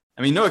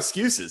I mean, no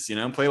excuses,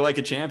 play like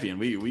a champion.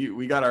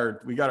 We got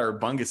our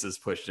bunguses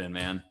pushed in,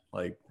 man.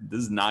 Like, this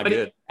is not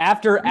good.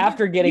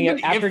 After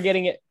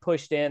getting it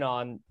pushed in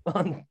on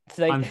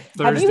Thursday.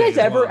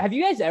 Have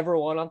you guys ever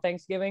won on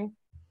Thanksgiving?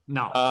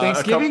 No,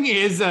 Thanksgiving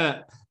is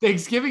a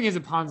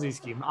Ponzi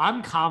scheme.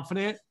 I'm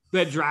confident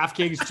that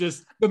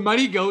DraftKings the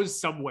money goes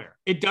somewhere.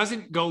 It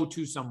doesn't go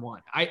to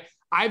someone.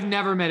 I've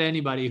never met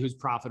anybody who's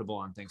profitable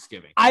on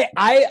Thanksgiving.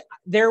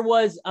 There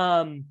was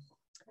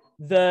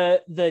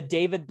the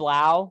David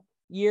Blau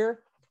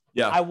year.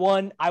 Yeah. I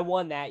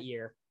won that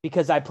year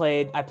because I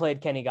played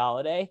Kenny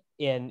Golladay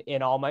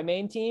in all my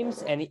main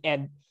teams,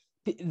 and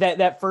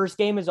that first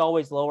game is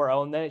always lower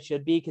owned than it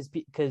should be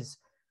because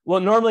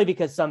normally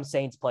because some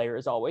Saints player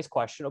is always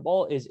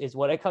questionable is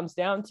what it comes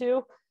down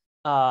to.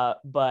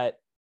 But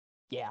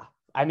yeah,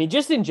 I mean,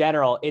 just in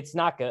general, it's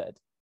not good.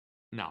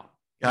 No.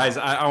 Guys,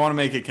 I want to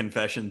make a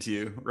confession to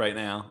you right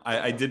now.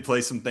 I did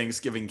play some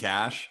Thanksgiving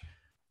cash,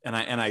 and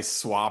I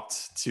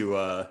swapped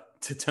to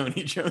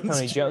Tony Jones.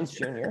 Tony Jones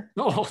Jr.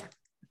 Oh.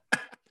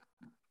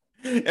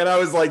 And I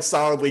was like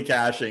solidly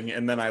cashing,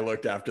 and then I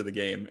looked after the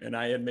game, and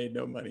I had made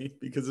no money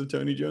because of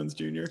Tony Jones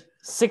Jr.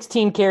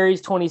 16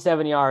 carries,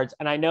 27 yards,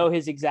 and I know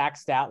his exact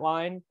stat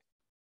line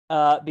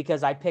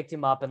because I picked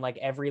him up in like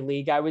every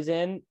league I was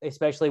in,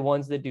 especially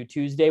ones that do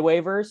Tuesday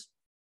waivers.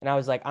 And I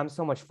was like, I'm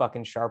so much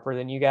fucking sharper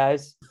than you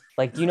guys.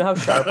 Like, do you know how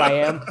sharp I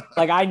am?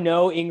 Like, I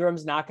know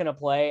Ingram's not going to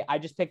play. I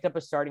just picked up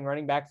a starting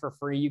running back for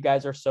free. You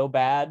guys are so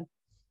bad.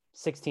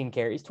 16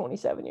 carries,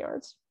 27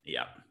 yards.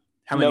 Yeah.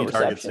 How many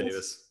targets did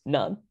this?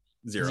 None.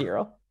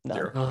 Zero. None.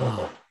 Zero.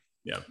 Oh.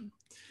 Yeah.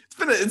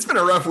 It's been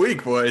a rough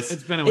week, boys.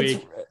 It's been a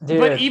week.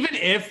 But even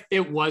if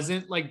it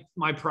wasn't like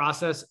my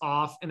process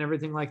off and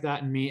everything like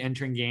that and me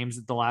entering games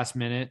at the last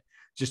minute,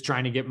 just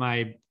trying to get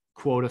my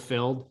quota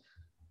filled,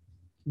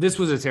 this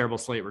was a terrible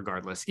slate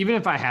regardless. Even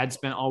if I had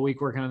spent all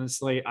week working on the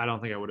slate, I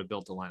don't think I would have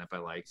built a lineup I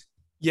liked.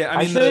 Yeah,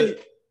 I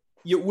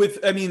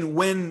mean,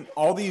 when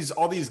all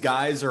these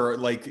guys are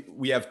like,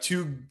 we have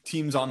two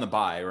teams on the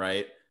bye,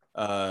 right?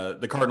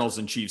 The Cardinals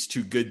and Chiefs,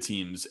 two good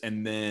teams,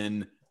 and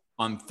then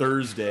on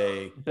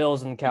Thursday,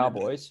 Bills and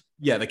Cowboys.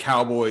 Yeah, the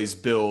Cowboys,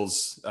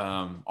 Bills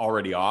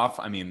already off.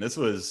 I mean, this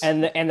was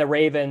and the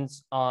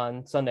Ravens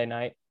on Sunday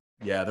night.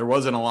 Yeah, there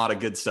wasn't a lot of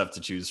good stuff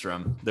to choose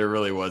from. There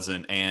really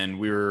wasn't, and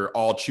we were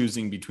all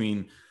choosing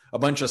between a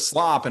bunch of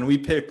slop, and we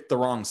picked the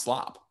wrong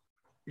slop.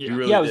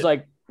 Yeah, it was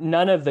like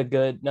none of the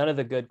good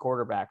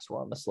quarterbacks were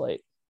on the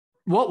slate.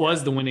 What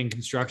was the winning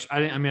construction? I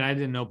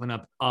didn't open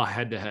up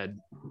head to head.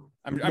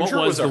 I'm sure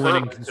it was a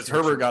Herbert because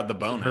Herbert got the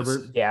bonus.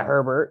 Herbert. Yeah,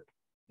 Herbert.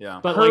 Yeah.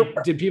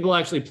 But did people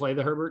actually play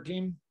the Herbert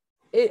team?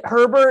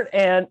 Herbert,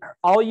 and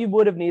all you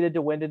would have needed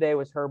to win today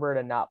was Herbert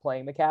and not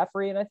playing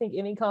McCaffrey. And I think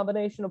any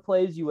combination of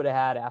plays you would have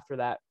had after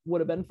that would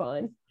have been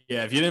fine.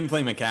 Yeah, if you didn't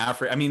play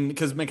McCaffrey, I mean,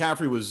 because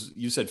McCaffrey was,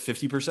 you said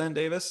 50%,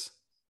 Davis?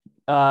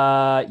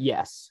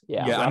 Yes.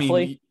 Yeah. Roughly.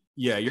 I mean,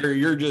 yeah,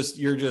 you're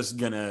just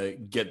gonna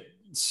get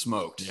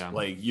smoked. Yeah.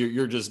 Like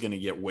you're just gonna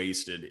get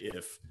wasted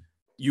if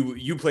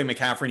you play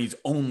McCaffrey and he's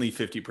only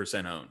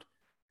 50% owned.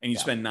 and you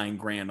spend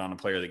 $9,000 on a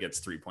player that gets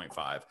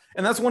 3.5.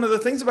 And that's one of the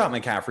things about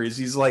McCaffrey is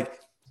he's like,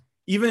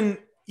 even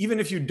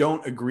if you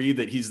don't agree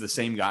that he's the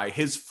same guy,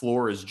 his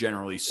floor is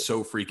generally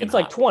so freaking It's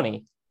high. like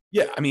 20.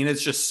 Yeah, I mean,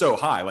 it's just so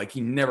high. Like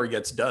he never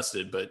gets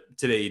dusted, but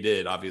today he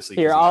did, obviously.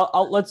 Here,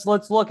 let's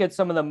look at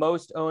some of the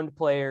most owned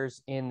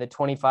players in the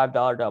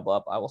 $25 double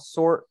up. I will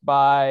sort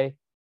by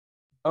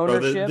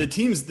ownership. The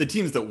teams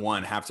that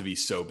won have to be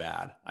so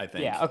bad, I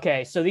think. Yeah.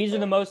 Okay. So these are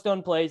the most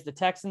owned plays: the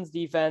Texans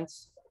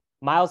defense,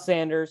 Miles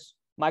Sanders,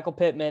 Michael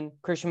Pittman,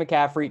 Christian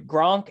McCaffrey,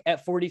 Gronk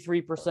at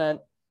 43%.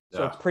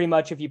 So pretty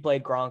much if you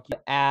played Gronk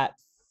at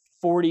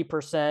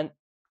 40%,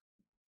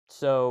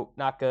 so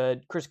not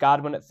good. Chris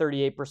Godwin at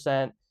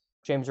 38%.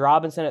 James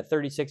Robinson at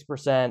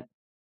 36%,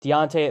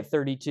 Deontay at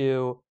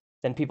 32%.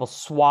 Then people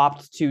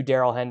swapped to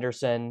Darrell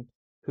Henderson,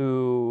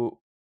 who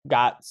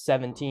got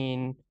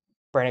 17.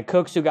 Brandon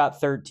Cooks, who got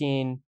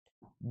 13.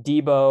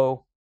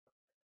 Debo,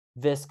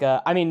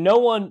 Visca. I mean, no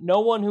one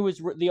who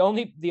was the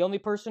only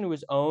person who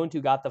was owned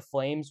who got the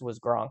flames was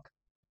Gronk.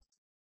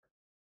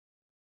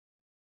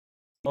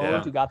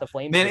 Who got the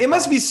flames. Man, it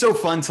must be so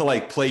fun to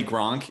like play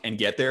Gronk and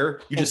get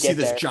there. You just see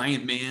this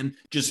giant man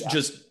just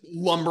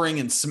lumbering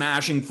and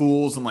smashing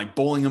fools and like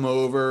bowling them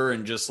over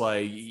and just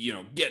like, you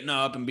know, getting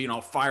up and being all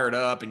fired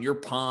up and you're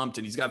pumped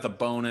and he's got the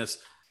bonus.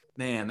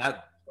 Man,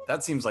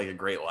 that seems like a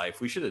great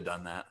life. We should have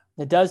done that.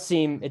 It does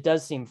seem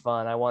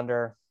fun. I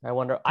wonder.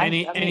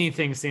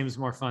 Anything seems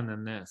more fun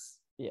than this.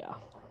 Yeah.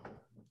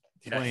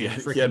 He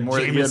had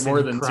more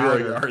than Crowder.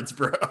 0 yards,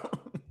 bro.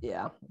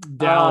 Yeah.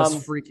 Dallas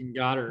freaking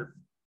Goddard.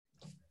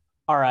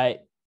 All right.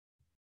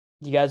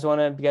 You guys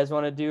want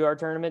to do our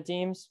tournament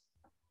teams?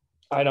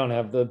 I don't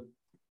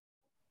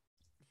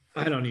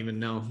even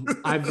know.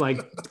 I've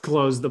like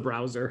closed the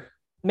browser.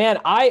 Man,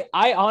 I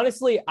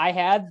honestly I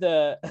had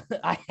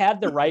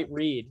the right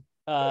read,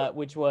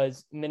 which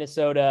was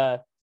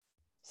Minnesota,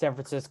 San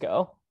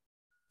Francisco.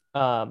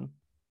 But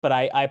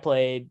I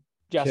played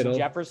Justin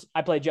Jefferson.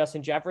 I played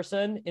Justin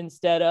Jefferson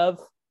instead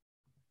of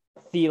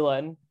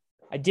Thielen.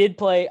 I did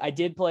play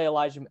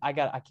Elijah. I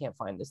can't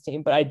find this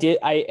team, but I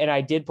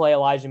did play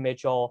Elijah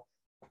Mitchell,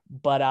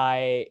 but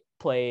I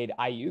played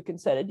Ayuk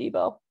instead of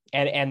Debo.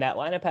 And that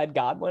lineup had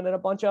Godwin and a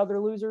bunch of other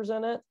losers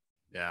in it.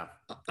 Yeah.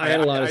 I had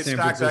a lot of San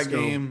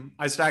Francisco.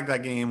 I stacked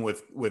that game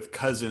with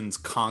Cousins,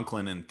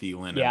 Conklin, and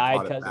Thielen. Yeah, and I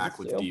brought had it back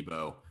Cousins with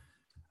Debo.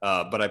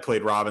 But I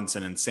played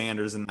Robinson and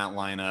Sanders in that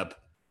lineup.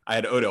 I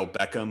had Odell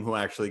Beckham, who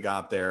actually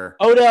got there.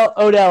 Odell,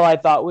 I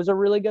thought was a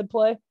really good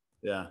play.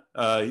 Yeah.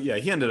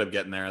 He ended up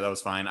getting there. That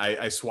was fine.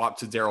 I swapped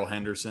to Darrell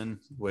Henderson,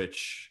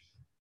 which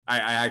I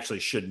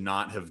actually should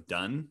not have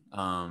done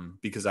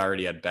because I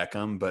already had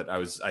Beckham, but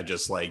I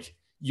just like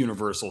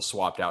universal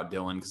swapped out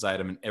Dylan because I had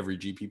him in every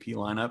GPP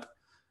lineup.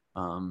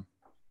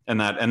 And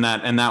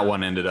that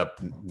one ended up.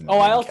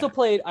 I also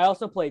played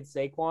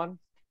Saquon.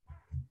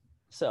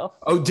 So.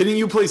 Oh, didn't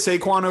you play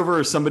Saquon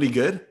over somebody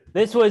good?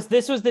 This was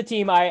the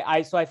team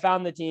I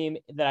found the team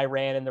that I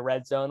ran in the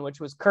red zone, which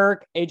was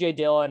Kirk, AJ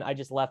Dillon. I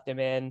just left him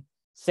in.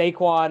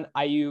 Saquon,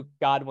 Ayuk,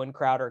 Godwin,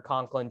 Crowder,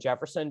 Conklin,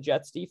 Jefferson,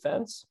 Jets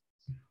defense.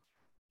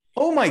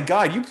 Oh my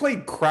God. You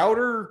played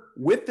Crowder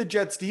with the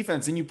Jets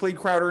defense and you played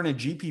Crowder in a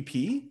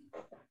GPP?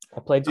 I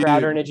played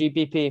Crowder in a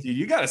GPP. Dude,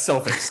 you got to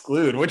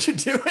self-exclude. What you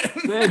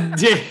doing?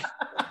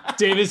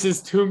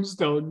 Davis's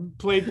tombstone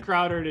played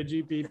Crowder in a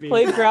GPP.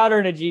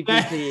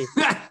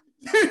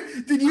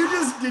 Did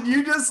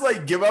you just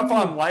like give up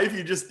on life?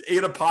 You just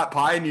ate a pot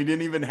pie and you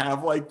didn't even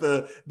have like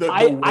the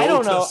I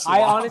don't know.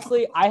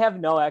 I have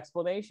no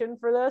explanation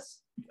for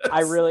this.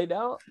 I really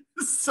don't.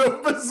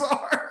 So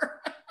bizarre.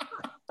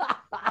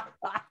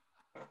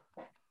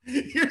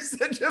 You're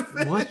such a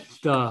fish. What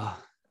the?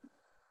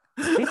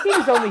 This team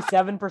is only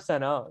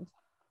 7% owned.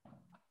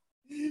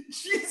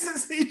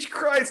 Jesus H.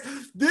 Christ.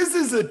 This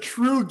is a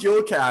true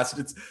Gillcast.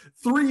 It's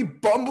three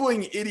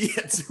bumbling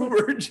idiots who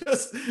are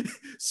just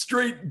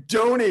straight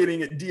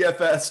donating at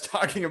DFS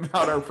talking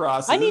about our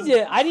process. I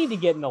need to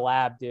get in the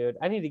lab, dude.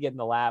 I need to get in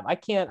the lab. I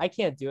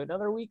can't do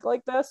another week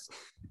like this.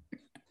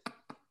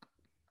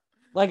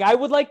 Like I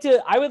would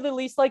at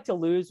least like to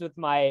lose with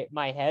my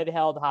head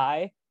held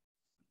high.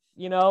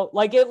 You know,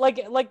 like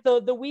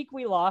the week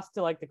we lost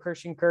to like the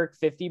Christian Kirk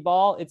 50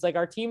 ball, it's like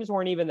our teams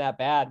weren't even that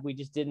bad. We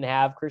just didn't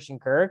have Christian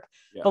Kirk.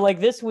 Yeah. But like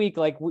this week,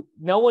 like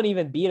no one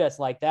even beat us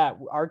like that.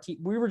 Our team,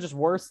 we were just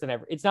worse than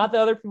ever. It's not that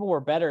other people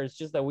were better. It's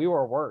just that we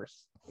were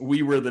worse.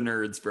 We were the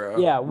nerds, bro.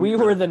 Yeah, we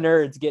were the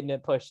nerds getting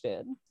it pushed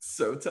in.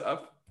 So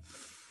tough.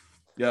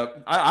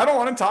 Yep. I don't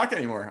want to talk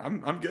anymore.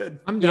 I'm good.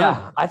 I'm done.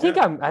 Yeah, I think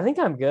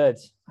I'm good.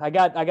 I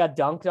got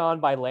dunked on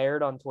by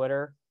Laird on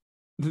Twitter.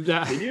 Did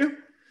you?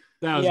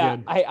 That was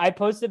good. I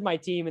posted my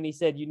team and he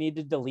said, you need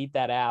to delete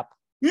that app.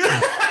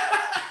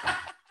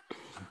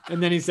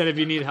 And then he said, if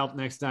you need help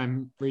next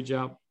time, reach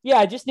out. Yeah,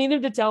 I just need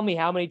him to tell me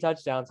how many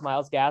touchdowns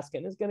Myles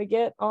Gaskin is going to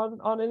get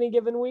on any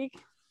given week.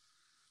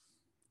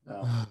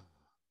 Oh.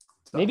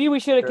 Maybe we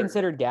should have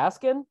considered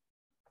Gaskin.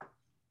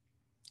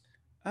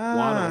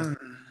 Waddle.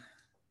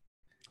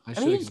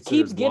 He just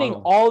keeps getting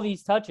all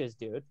these touches,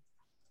 dude.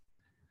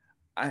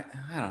 I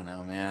don't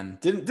know, man.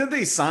 Did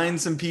they sign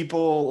some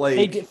people like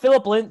they did?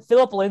 Philip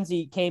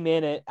Lindsay came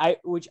in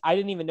which I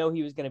didn't even know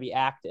he was going to be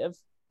active.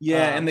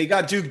 Yeah, and they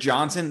got Duke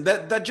Johnson.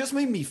 That just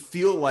made me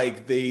feel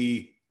like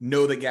they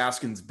know that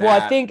Gaskin's bad.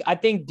 Well, I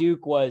think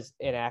Duke was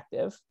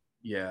inactive.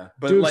 Yeah,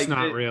 but Duke's like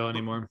not real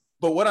anymore.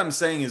 But what I'm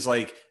saying is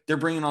like they're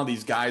bringing all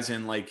these guys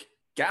in. Like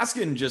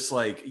Gaskin, just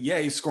like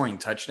he's scoring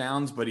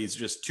touchdowns, but he's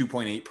just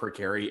 2.8 per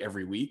carry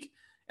every week.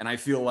 And I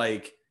feel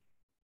like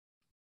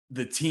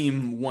the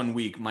team 1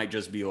 week might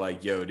just be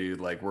like, "Yo, dude,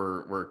 like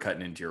we're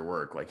cutting into your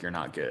work. Like you're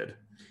not good."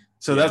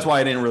 So that's why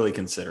I didn't really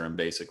consider him.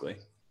 Basically,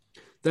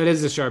 that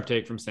is a sharp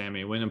take from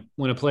Sammy.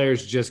 When a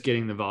player's just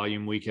getting the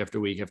volume week after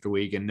week after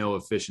week and no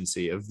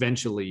efficiency,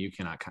 eventually you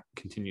cannot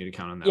continue to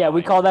count on that. Yeah, volume.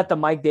 we call that the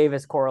Mike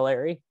Davis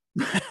corollary.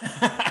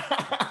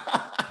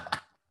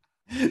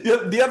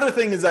 The other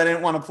thing is I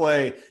didn't want to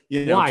play,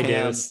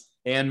 Cam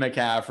and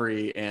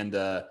McCaffrey and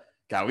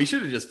God, we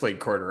should have just played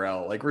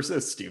Cordarrelle. Like we're so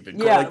stupid.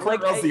 Yeah, like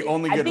Cordarelle's the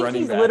only good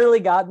running back. He's literally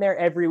gotten there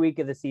every week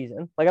of the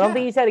season. Like I don't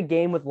think he's had a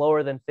game with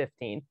lower than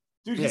 15.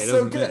 Dude, he's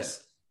so good.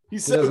 Miss.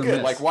 He's so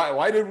good. Miss. Like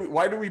why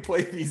do we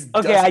play these?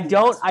 Okay, I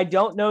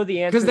don't know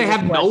the answer because they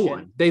have no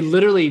one. They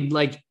literally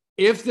like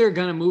if they're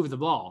gonna move the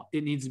ball,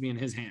 it needs to be in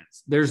his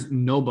hands. There's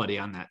nobody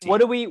on that team. What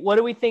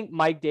do we think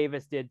Mike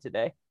Davis did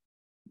today?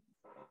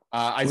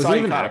 I saw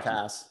him caught a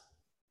pass.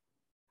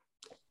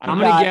 I'm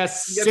going to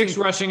guess 6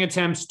 rushing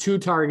attempts, 2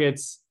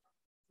 targets,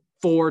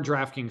 4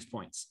 DraftKings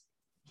points.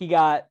 He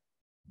got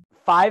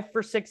 5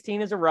 for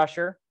 16 as a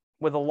rusher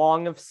with a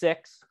long of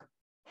 6.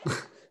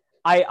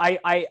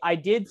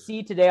 I did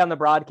see today on the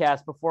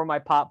broadcast before my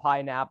pot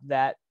pie nap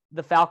that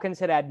the Falcons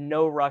had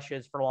no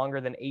rushes for longer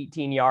than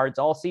 18 yards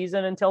all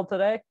season until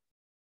today.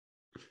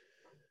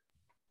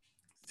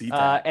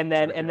 And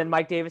then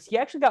Mike Davis, he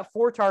actually got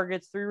 4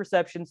 targets, 3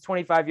 receptions,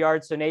 25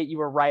 yards. So Nate, you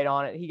were right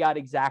on it. He got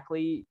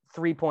exactly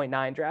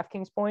 3.9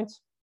 DraftKings points.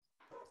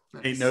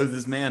 Nate knows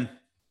his man.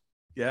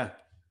 Yeah.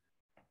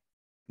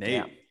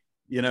 Nate,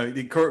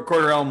 the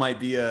Cordarrelle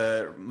might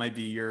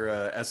be your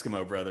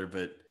Eskimo brother,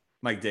 but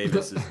Mike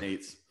Davis is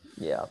Nate's.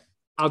 Yeah.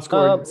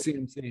 Outscored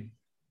CMC.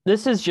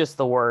 This is just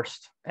the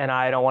worst. And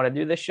I don't want to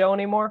do this show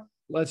anymore.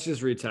 Let's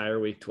just retire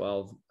week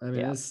 12. I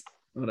mean,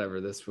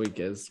 whatever this week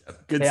is.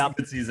 Good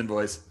season,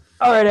 boys.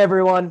 All right,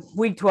 everyone.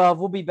 Week 12.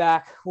 We'll be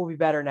back. We'll be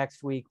better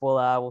next week.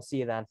 We'll see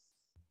you then.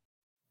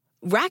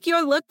 Rack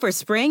your look for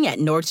spring at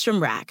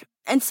Nordstrom Rack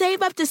and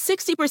save up to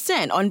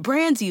 60% on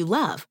brands you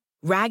love.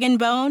 Rag &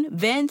 Bone,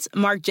 Vince,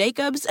 Marc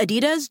Jacobs,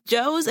 Adidas,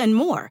 Joe's, and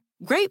more.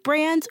 Great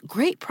brands,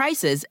 great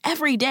prices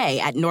every day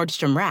at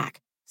Nordstrom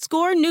Rack.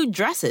 Score new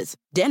dresses,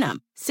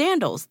 denim,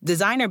 sandals,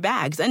 designer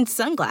bags, and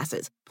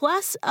sunglasses,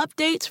 plus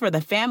updates for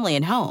the family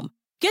and home.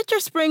 Get your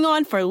spring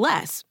on for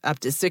less, up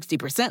to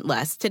 60%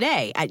 less,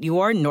 today at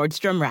your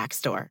Nordstrom Rack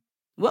store.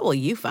 What will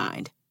you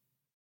find?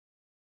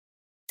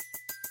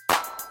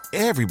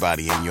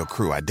 Everybody in your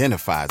crew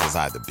identifies as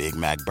either Big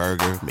Mac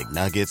Burger,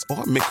 McNuggets,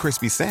 or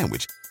McCrispy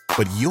Sandwich.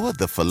 But you're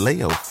the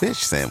Filet-O-Fish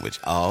Sandwich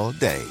all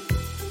day.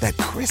 That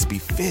crispy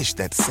fish,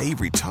 that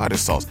savory tartar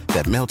sauce,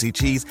 that melty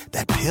cheese,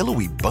 that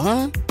pillowy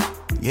bun.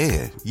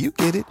 Yeah, you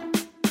get it.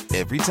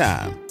 Every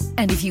time.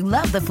 And if you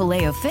love the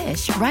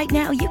Filet-O-Fish, right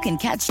now you can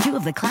catch 2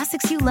 of the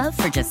classics you love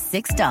for just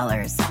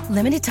 $6.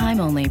 Limited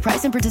time only.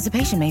 Price and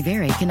participation may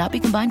vary. Cannot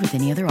be combined with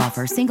any other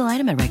offer. Single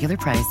item at regular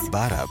price.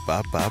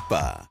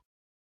 Ba-da-ba-ba-ba.